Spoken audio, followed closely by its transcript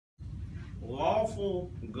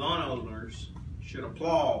lawful gun owners should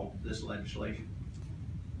applaud this legislation.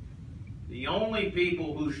 The only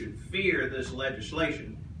people who should fear this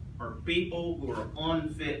legislation are people who are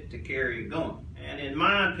unfit to carry a gun. And in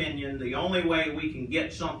my opinion, the only way we can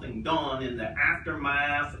get something done in the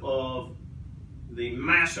aftermath of the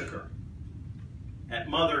massacre at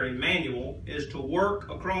Mother Emanuel is to work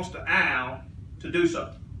across the aisle to do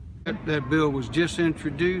so. That bill was just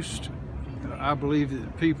introduced. I believe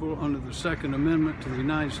that people under the Second Amendment to the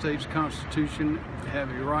United States Constitution have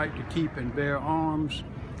a right to keep and bear arms.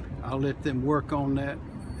 I'll let them work on that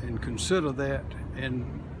and consider that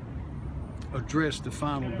and address the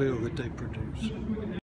final bill that they produce.